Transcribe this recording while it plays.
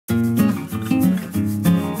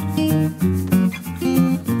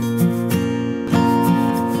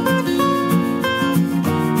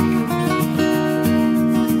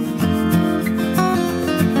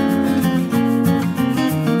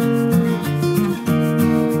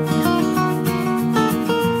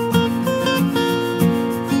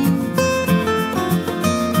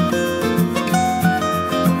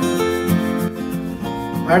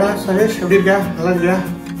ஆடா சலேஷ் எப்படி இருக்க? நல்லா இருக்கியா?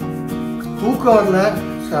 தூக்கம் வரல,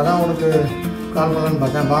 அதான் உனக்கு கால் பண்ணலான்னு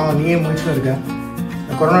பார்த்தேன். பாவம் நீயே முடிச்சுட்டு இருக்க.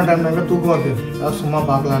 கொரோனா டைம்ல எங்கே தூக்கம் வருது, அதாவது சும்மா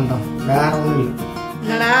பார்க்கலான்னு தான், வேற ஒன்றும் இல்லை.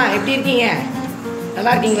 என்னண்ணா எப்படி இருக்கீங்க?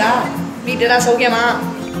 நல்லா இருக்கீங்களா? வீட்டெல்லாம் சௌக்கியமா?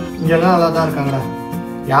 இங்கெல்லாம் நல்லா தான் இருக்காங்கடா.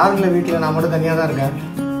 யாரும் இல்லை வீட்டில், நான் மட்டும் தனியாக தான் இருக்கேன்.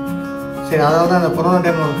 சரி, அதாவது தான் இந்த கொரோனா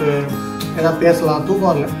டைம் உனக்கு எதாவது பேசலாம்,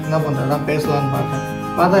 தூக்கம் வரல, என்ன பண்ணுறதா பேசலான்னு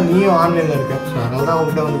பார்த்தா நீயும் ஆன்லைனில் இருக்க. ஸோ அதனால தான்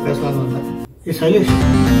உங்ககிட்ட வந்து பேசலான்னு வந்தேன். ஏ சைலேஷ்,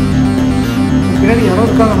 பின்னாடி யாரோ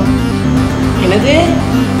இருக்காங்கண்ணா. என்னது?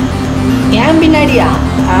 ஏன் பின்னாடியா?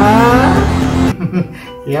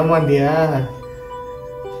 ஏமாண்டியா?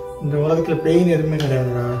 இந்த உலகத்தில் பெயின் எதுவுமே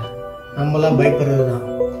கிடையாதுடா, நம்மளாம் பயப்படுறது தான்.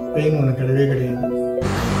 பெயின் ஒன்று கிடையவே கிடையாது.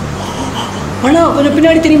 அண்ணா கொஞ்சம்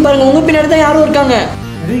பின்னாடி திரும்பி பாருங்க, உங்க பின்னாடி தான் யாரும் இருக்காங்க.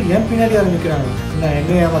 அது என் பின்னாடி யாரும் நிற்கிறாங்க. என்ன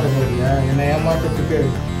என்ன ஏமாற்ற போறியா? என்னை ஏமாற்றத்துக்கு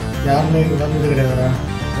யாருமே வந்தது கிடையாதுடா.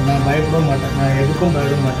 நான் பயப்பட மாட்டேன், நான் எதுக்கும்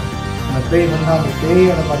பயப்பட மாட்டேன். அந்த பேய் வந்தால் அந்த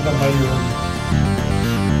பேயோட பார்த்தா பயந்துடும்.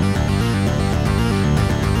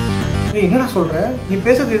 என்னடா சொல்ற? நீ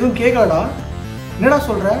பேசுறது எதுவும் கேட்கலடா. என்னடா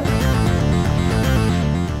சொல்ற?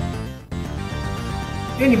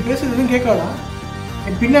 நீ பேசுறது எதுவும் கேட்கலடா.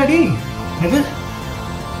 என் பின்னாடி எது?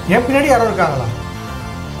 என் பின்னாடி யாரோ இருக்காங்களா?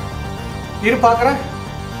 இரு பார்க்குறேன்.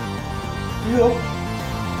 ஐயோ,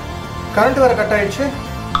 கரண்ட் வேற கட் ஆயிடுச்சு.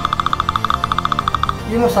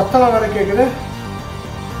 இன்னும் சத்தமாக வேற கேட்குது.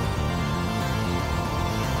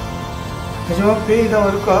 நிஜமா பேய் தான்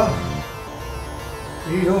இருக்கா?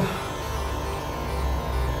 ஐயோ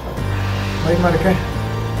பயமா இருக்க.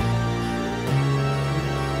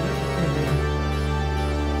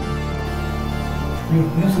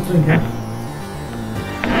 என்ன சுத்துறீங்க?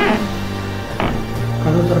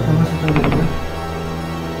 கதவு திறப்பாங்க, சுத்துறீங்க.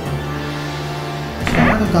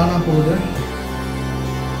 சேனல் தானா போகுது.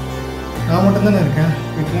 நான் மட்டும்தானே இருக்கேன்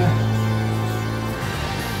வீட்டில்.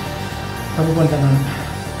 தப்பு பண்ணிட்டேன் நான்.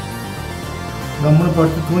 கம்முன்னு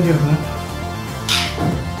படுத்து தூங்கிருக்கேன்.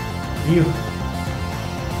 ஐயோ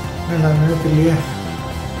நான் தெரியலையே.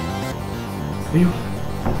 ஐயோ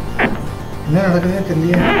என்ன நடக்குதுன்னே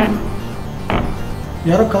தெரியலையே.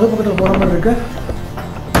 யாரோ கதவு பக்கத்தில் போகிற மாதிரி இருக்கு.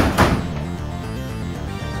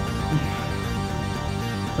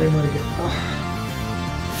 பயமா இருக்கு.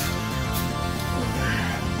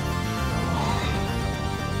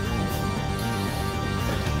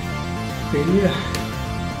 பெரிய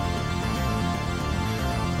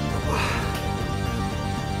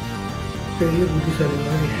பெரிய புத்திசாலி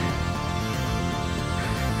மாதிரி.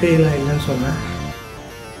 பேயெல்லாம் இல்லைன்னு சொன்னேன்.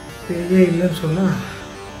 பேயே இல்லைன்னு சொன்னால்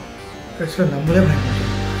கடைசியில் நம்மளே பயன்படுத்தோம்.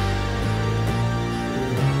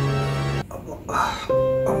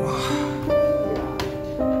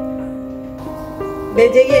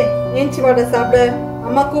 ஜெயே ஏஞ்சி வாடா சாப்பிட.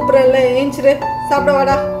 அம்மா கூப்பிடல, ஏஞ்சிரு சாப்பிட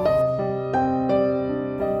வாடா.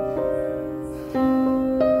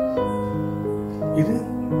 இது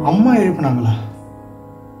அம்மா எழுப்பினாங்களா?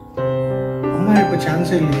 அம்மா எழுப்ப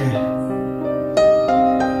சான்ஸே இல்லையே.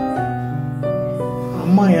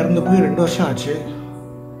 அம்மா இறந்து போய் 2 வருஷம் ஆச்சு.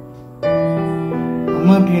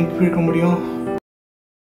 அம்மா எப்படி எழுப்பி இருக்க முடியும்?